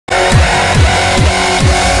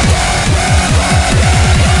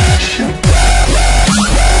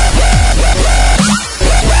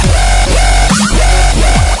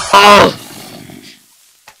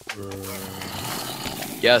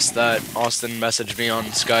guess that Austin messaged me on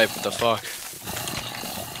Skype. What the fuck?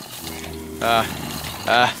 I'm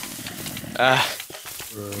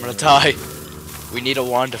gonna die. We need a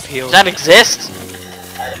wand of healing. Does that exist?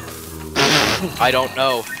 I don't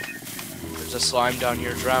know. There's a slime down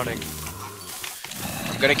here drowning.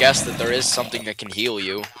 I'm gonna guess that there is something that can heal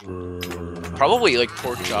you. Probably like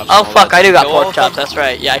pork chops. Oh fuck, I do got pork chops, that's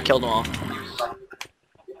right. Yeah, I killed them all.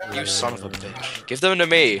 You son of a bitch. Give them to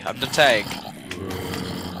me. I'm the tank.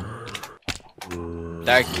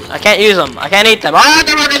 Thank you. I can't use them. I can't eat them. I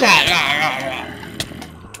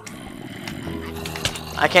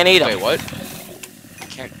can't eat them. Wait, what? I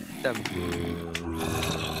can't eat them.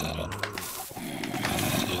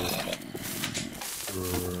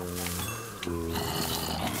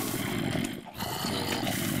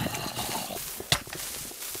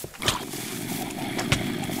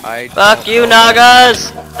 Fuck you,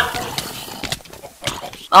 Nagas!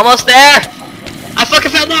 Almost there! I fucking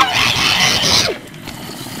fell down!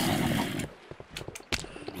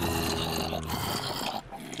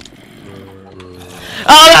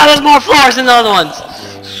 Oh no, there's more floors than the other ones!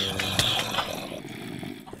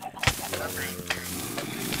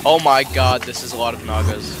 Oh my god, this is a lot of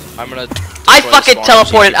Nagas. I'm gonna. I fucking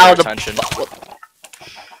teleported out of the.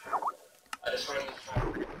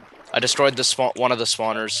 I destroyed the one of the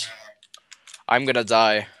spawners. I'm gonna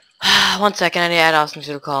die. 1 second, I need to add Austin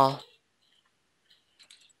to the call.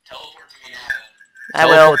 I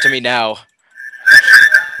will. Teleport to me now.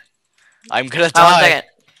 I'm gonna die. 1 second.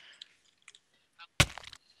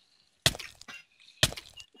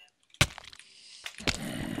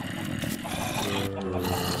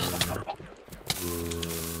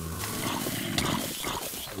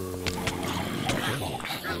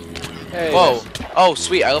 Hey, Whoa. Oh,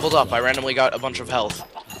 sweet. I leveled up. I randomly got a bunch of health.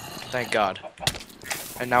 Thank God.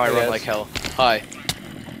 And now I run like hell. Hi.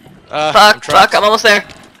 Fuck, I'm almost there.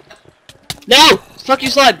 No! Fuck you,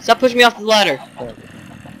 slide. Stop pushing me off the ladder.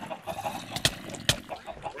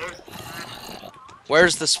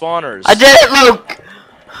 Where's the spawners? I did it, Luke!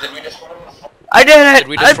 I did it! Did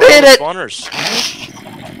we I destroy did the it! spawners?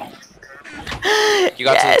 You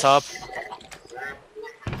got to the top?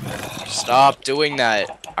 Stop doing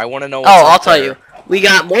that. I want to know what's I'll up tell there. you. We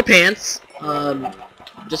got more pants.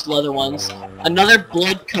 Just leather ones. Another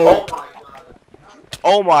blood coat.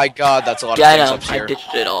 Oh my god, that's a lot of Yeah, I things know. up here. I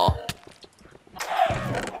ditched it all.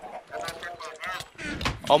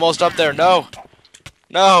 Almost up there. No.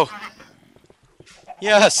 No.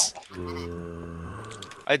 Yes.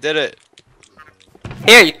 I did it.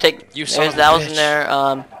 Here, you take. You son of a that was bitch. in there.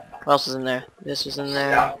 What else was in there? This was in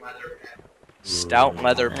there. Stout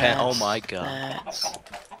leather pant. Oh my god.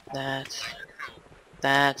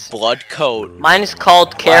 That's. Blood coat. Mine is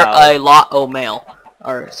called Wow. a lot o mail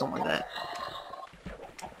or something like that.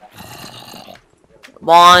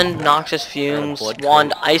 Wand, noxious fumes, blood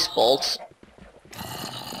wand, ice bolts.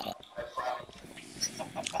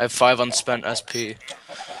 I have 5 unspent SP.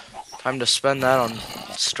 Time to spend that on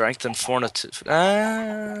strength and fortitude.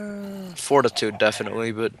 Fortitude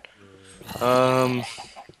definitely, but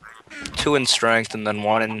 2 in strength and then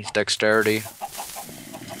 1 in dexterity.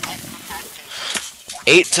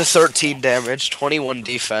 8 to 13 damage, 21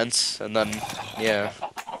 defense, and then yeah,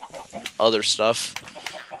 other stuff.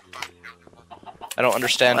 I don't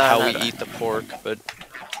understand how we eat the pork, but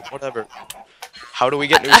whatever. How do we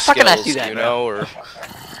get new I fucking asked skills? you that, You bro. know, or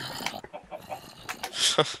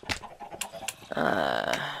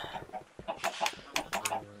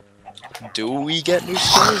do we get new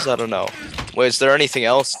skills? I don't know. Wait, is there anything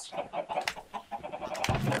else?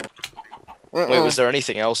 Wait, was there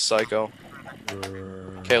anything else, Psycho?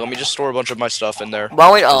 Okay, let me just store a bunch of my stuff in there.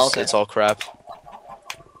 Well, wait, oh, okay. It's all crap.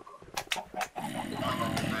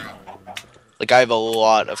 Like, I have a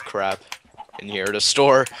lot of crap in here to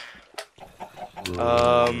store.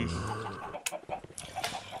 I'm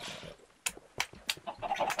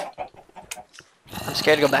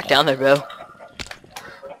scared to go back down there, bro.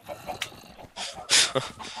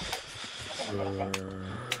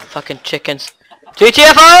 Fucking chickens.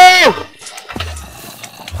 GTFO!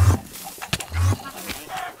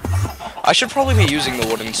 I should probably be using the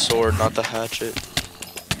wooden sword, not the hatchet.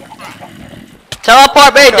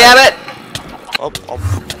 Teleport me, damn it! Oh,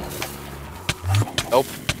 Nope.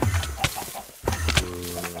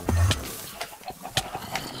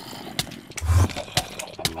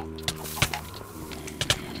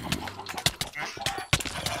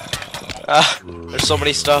 There's so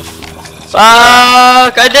many stuff. Fuck!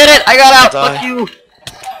 I did it! I got out! Die. Fuck you!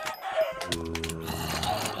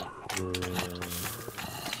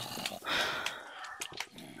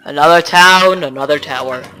 Another town, another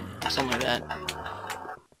tower. Something like that.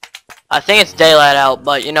 I think it's daylight out,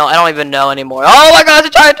 but you know, I don't even know anymore. Oh my god,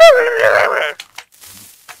 it's a giant.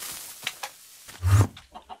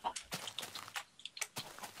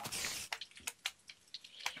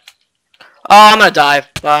 Oh, I'm gonna die.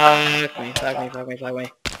 Fuck me, fuck me, fuck me, fuck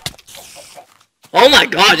me. Oh my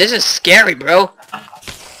god, this is scary, bro.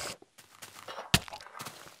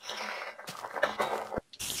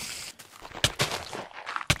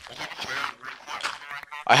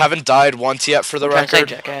 I haven't died once yet for the record.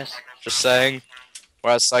 Jackass. Just saying.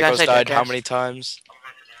 Whereas Psycho's died how many times?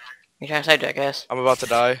 You trying to say jackass? I'm about to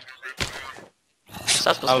die.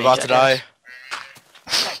 I'm about to die.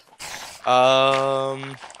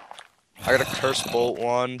 I got a cursed bolt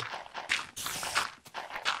wand.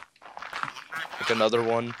 Like another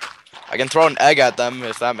one. I can throw an egg at them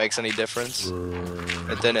if that makes any difference.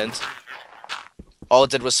 It didn't. All it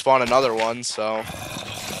did was spawn another one, so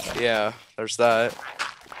yeah, there's that.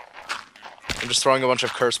 I'm just throwing a bunch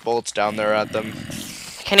of cursed bolts down there at them.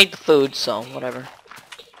 I can't eat the food, so whatever.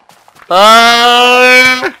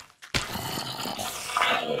 Oh,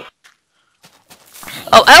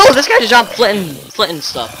 oh, this guy just dropped flint and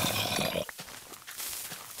stuff.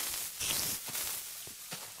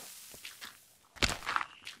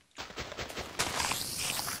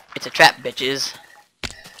 It's a trap, bitches.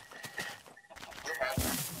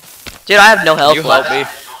 Dude, I have no health left. You help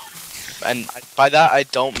me. And by that, I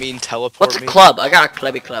don't mean teleport. What's a club? I got a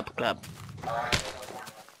clubby club.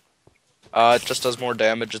 It just does more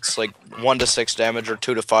damage. It's like 1 to 6 damage or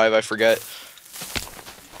 2 to 5, I forget.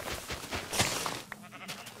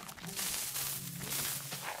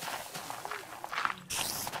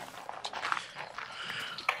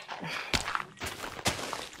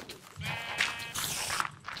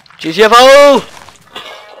 GTFO!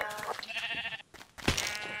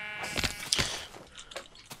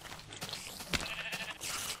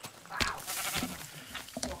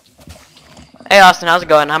 Hey Austin, how's it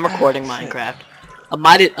going? I'm recording Minecraft. A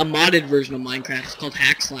modded version of Minecraft. It's called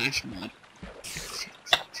hack/mod.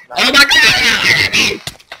 Oh my god!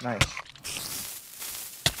 Nice.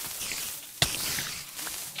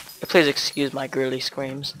 Please excuse my girly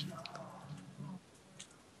screams.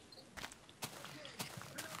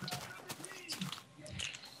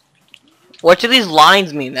 What do these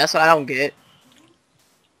lines mean? That's what I don't get.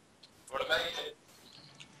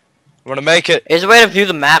 I'm gonna make it. Is there a way to view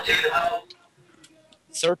the map?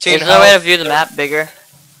 13 Is there a way to view the map bigger?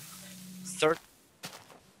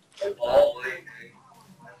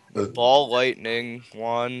 Ball lightning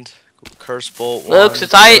wand, curse bolt wand. Luke,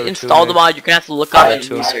 since I installed the mod, you're gonna have to look up and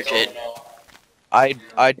research it. I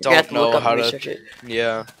don't know how to research it.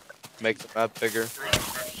 yeah, make the map bigger.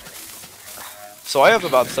 So I have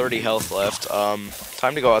about 30 health left.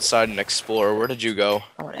 Time to go outside and explore. Where did you go?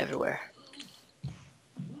 I went everywhere.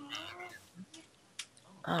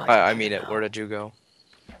 Oh, I mean it. Where did you go?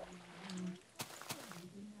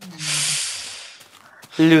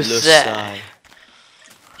 Lucid.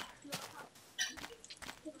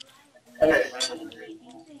 Okay,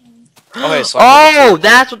 so oh,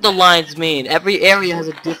 that's what the lines mean. Every area has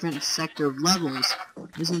a different sector of levels.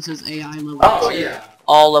 This one says AI level 2. Yeah.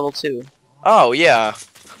 All level 2. Oh, yeah.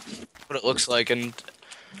 What it looks like, and...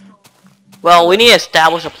 Well, we need to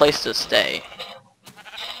establish a place to stay.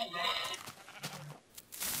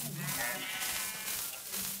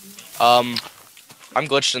 I'm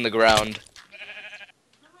glitched in the ground.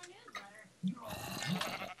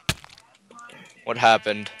 What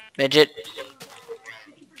happened? Midget.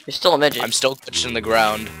 You're still a midget. I'm still glitched in the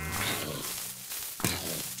ground.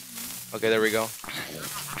 Okay, there we go.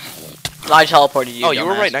 I teleported you. Oh, you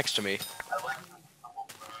were right next to me.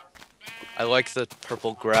 I like the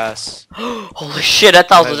purple grass. Holy shit, I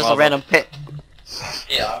thought it was just a random pit.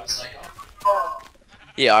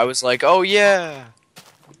 Yeah, I was like, oh yeah.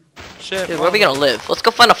 Shit. Dude, where are we gonna live? Let's go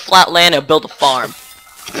find a flat land and build a farm.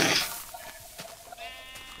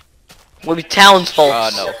 We'll be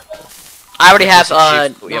townsfolk. No. I already have,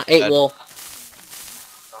 Yep, 8 wool.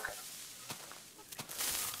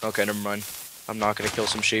 Okay, never mind. I'm not gonna kill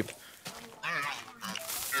some sheep.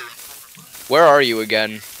 Where are you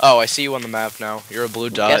again? Oh, I see you on the map now. You're a blue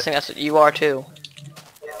dot. I'm guessing that's what you are too.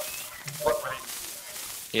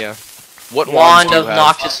 Yeah. What Wand of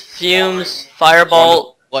noxious fumes,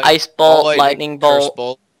 firebolt, ice bolt, lightning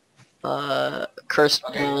bolt, cursed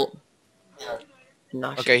bolt.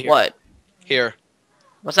 Noxious. Okay, here. What? Here.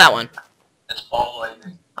 What's that one? It's ball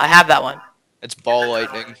lightning. I have that one. It's ball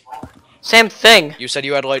lightning. Same thing. You said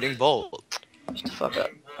you had lightning bolt. Shut the fuck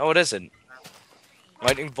up. Oh, it isn't.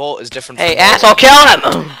 Lightning bolt is different. Hey, from asshole, kill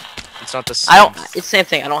him! It's not the same. I don't. It's the same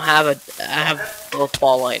thing. I don't have a. I have both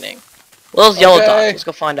ball lightning. Well, those yellow dots. Let's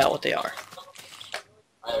go find out what they are.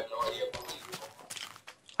 I have no idea.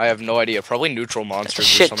 I have no idea. Probably neutral That's monsters. a or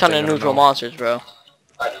shit something. ton I of don't neutral know. monsters, bro.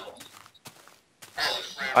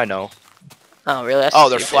 I know. Oh, really? That's Oh,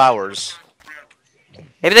 they're stupid. flowers.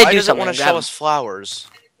 Maybe they Why do does it something. want to Grab show 'em. us flowers?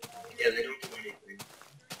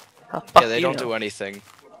 How the fuck Yeah, they do you don't know? do anything.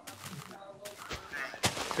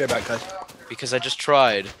 Get back, guys. Because I just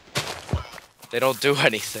tried. They don't do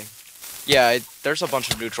anything. Yeah, there's a bunch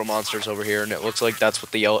of neutral monsters over here, and it looks like that's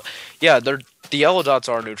what the yellow... Yeah, the yellow dots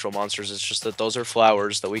are neutral monsters. It's just that those are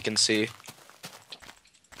flowers that we can see.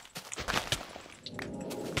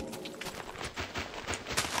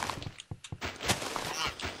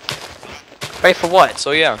 Ready for what?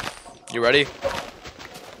 So yeah, you ready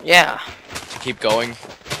Yeah. to keep going?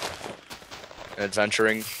 And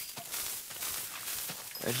adventuring?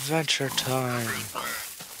 Adventure time.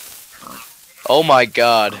 Oh my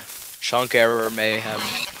god. Chunk error mayhem.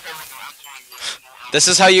 This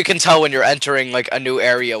is how you can tell when you're entering like a new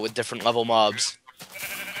area with different level mobs.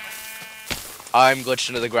 I'm glitched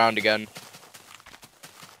into the ground again.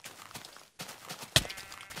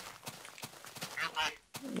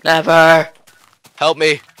 Never. Help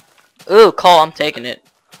me. Ooh, call. I'm taking it.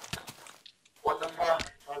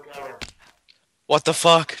 What the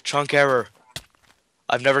fuck? Chunk error.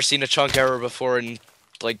 I've never seen a chunk error before in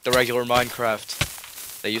like the regular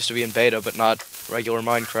Minecraft. They used to be in beta, but not regular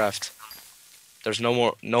Minecraft. There's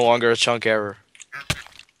no longer a chunk error.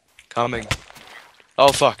 Coming.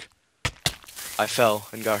 Oh fuck. I fell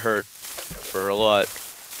and got hurt for a lot.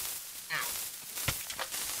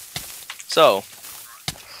 So,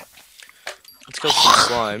 let's go some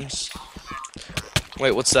slimes.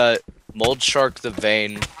 Wait, what's that? Mold Shark the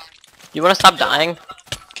Vein. You wanna stop dying?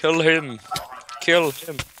 Kill him. Kill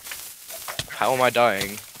him. How am I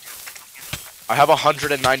dying? I have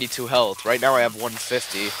 192 health. Right now I have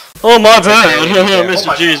 150. Oh my bad.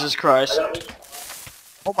 Mr. Jesus Christ.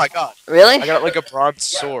 Oh my god. Really? I got like a bronze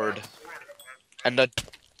sword. And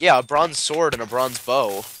a bronze sword and a bronze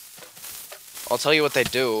bow. I'll tell you what they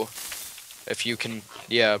do. If you can,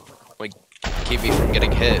 like, keep me from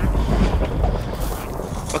getting hit.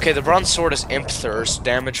 Okay, the bronze sword is Imp Thirst,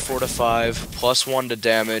 damage 4 to 5, +1 to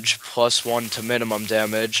damage, +1 to minimum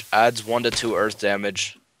damage, adds 1 to 2 earth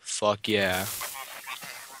damage. Fuck yeah.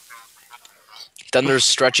 Then there's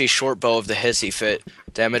Stretchy Short Bow of the Hissy Fit,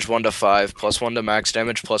 damage 1 to 5, +1 to max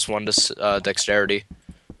damage, +1 to dexterity.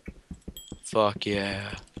 Fuck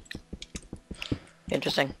yeah.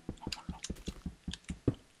 Interesting.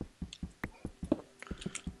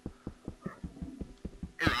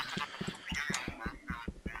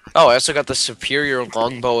 Oh, I also got the Superior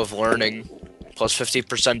Longbow of Learning, plus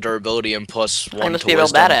 50% durability and +1 I must to be a real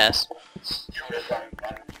wisdom. badass.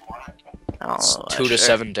 Oh, It's 2 to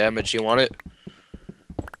 7 damage. You want it?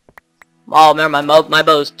 Oh, remember my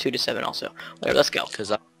bow's 2 to 7 also. Whatever, let's go. Cause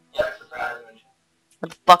Where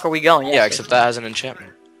the fuck are we going? yeah, except that has an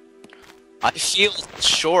enchantment. I feel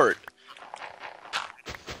short.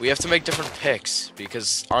 We have to make different picks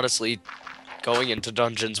because honestly, going into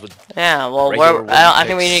dungeons with Yeah, well, regular I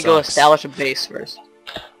think we picks need to go sucks. establish a base first.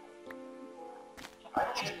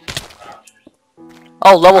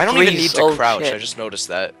 Oh, level 3s. I don't even need to oh, crouch. shit. I just noticed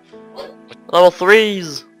that. Level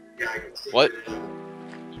 3s. What?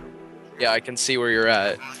 Yeah, I can see where you're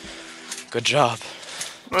at. Good job.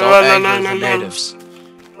 Don't anger the natives.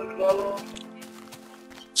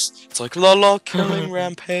 It's like la killing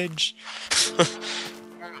rampage.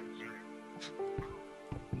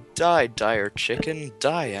 Die, dire chicken.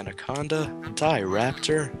 Die, anaconda. Die,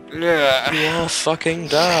 raptor. Yeah. You all fucking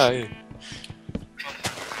die.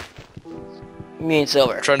 Me and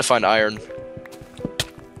Silver. I'm trying to find iron.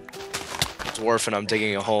 Dwarf and I'm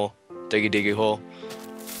digging a hole. Diggy hole.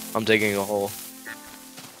 I'm digging a hole.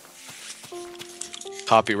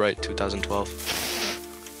 Copyright 2012.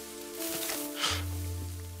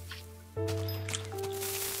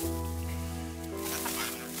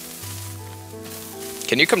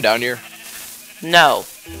 Can you come down here? No.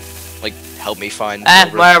 Like, help me find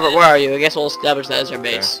silver? Where are you? I guess we'll establish that as our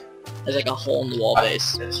base. There's like a hole in the wall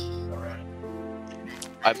base.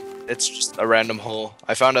 It's just a random hole.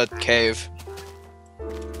 I found a cave. I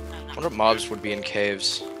wonder what mobs would be in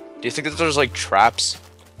caves. Do you think that there's like traps?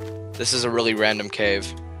 This is a really random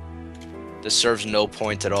cave. This serves no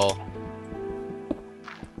point at all.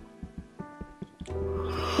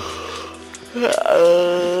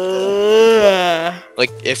 Like,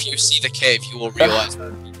 if you see the cave, you will realize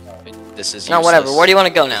that this is No, useless. whatever. Where do you want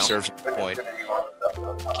to go now? Serves no point.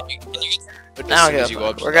 Can you get I as don't soon as give you a go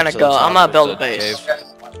fuck. up We're up gonna to the go. top I'm gonna of build the a base. cave?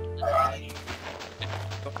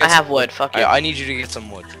 I have wood. Fuck you. I need you to get some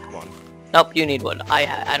wood. Come on. Nope, you need wood.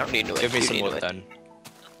 I don't need wood. Give me You some need wood then.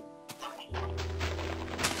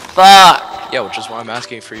 Fuck. Yeah, which is why I'm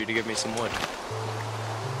asking for you to give me some wood.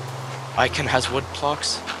 Icon has wood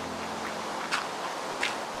blocks.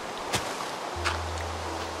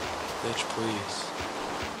 Bitch,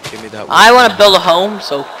 please. Give me that wood. I want to build a home,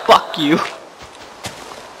 so fuck you.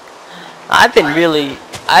 I've been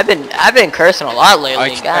cursing a lot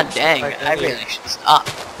lately. God dang, I really should stop.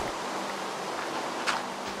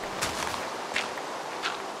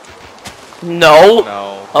 No.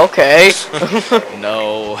 No. Okay.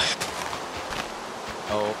 No.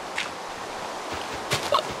 No.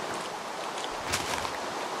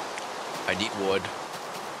 I need wood.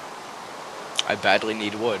 I badly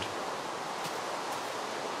need wood.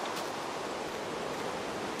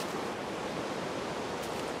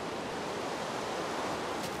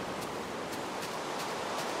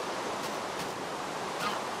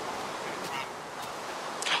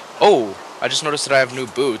 Oh, I just noticed that I have new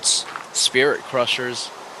boots. Spirit Crushers.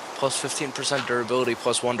 Plus 15% durability,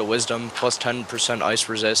 plus 1 to wisdom, plus 10% ice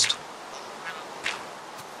resist.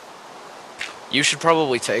 You should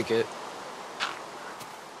probably take it.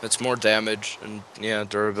 It's more damage and, yeah,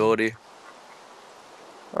 durability.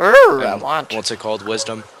 I And want. what's it called?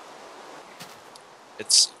 Wisdom.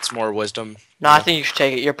 It's more wisdom. No, Yeah. I think you should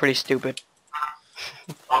take it. You're pretty stupid.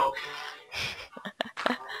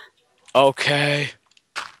 Okay.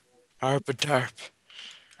 Arp a derp.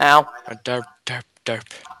 Ow. A derp, derp, derp.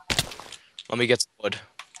 Let me get some wood.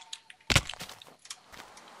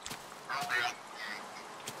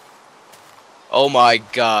 Oh my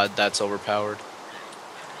god, that's overpowered.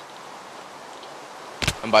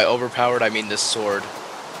 And by overpowered, I mean this sword.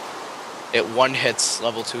 It one-hits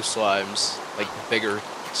level 2 slimes. Like, bigger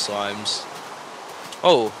slimes.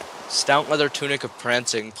 Oh, Stout Leather Tunic of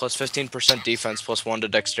Prancing. Plus 15% defense, plus 1 to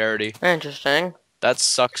dexterity. Interesting. That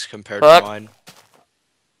sucks compared Fuck. to mine.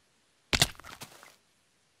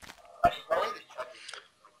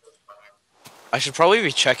 I should probably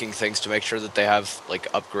be checking things to make sure that they have, like,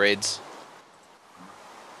 upgrades.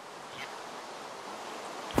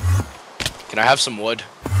 Can I have some wood?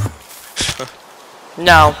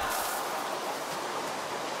 No.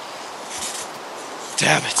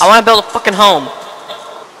 Damn it. I want to build a fucking home.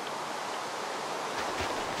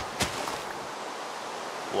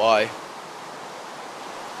 Why?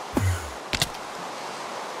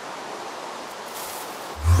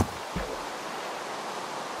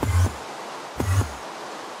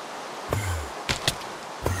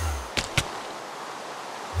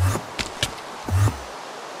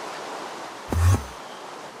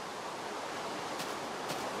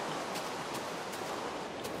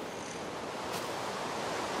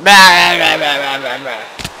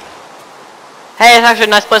 Hey, it's actually a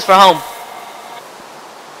nice place for a home.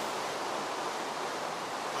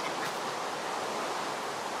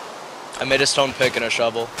 I made a stone pick and a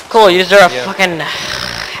shovel. Cool, you deserve a Yeah. fucking...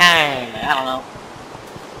 I don't know.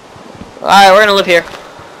 Alright, we're gonna live here.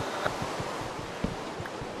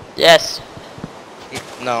 Yes.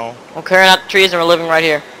 No. I'm clearing out the trees and we're living right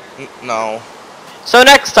here. No. So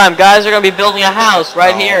next time, guys, we're gonna be building a house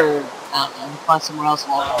right No. here. I don't know, find somewhere else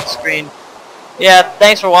while on the screen. Yeah,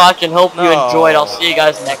 thanks for watching. Hope you No. enjoyed. I'll see you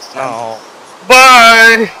guys next time. No.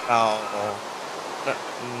 Bye! No.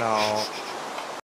 No.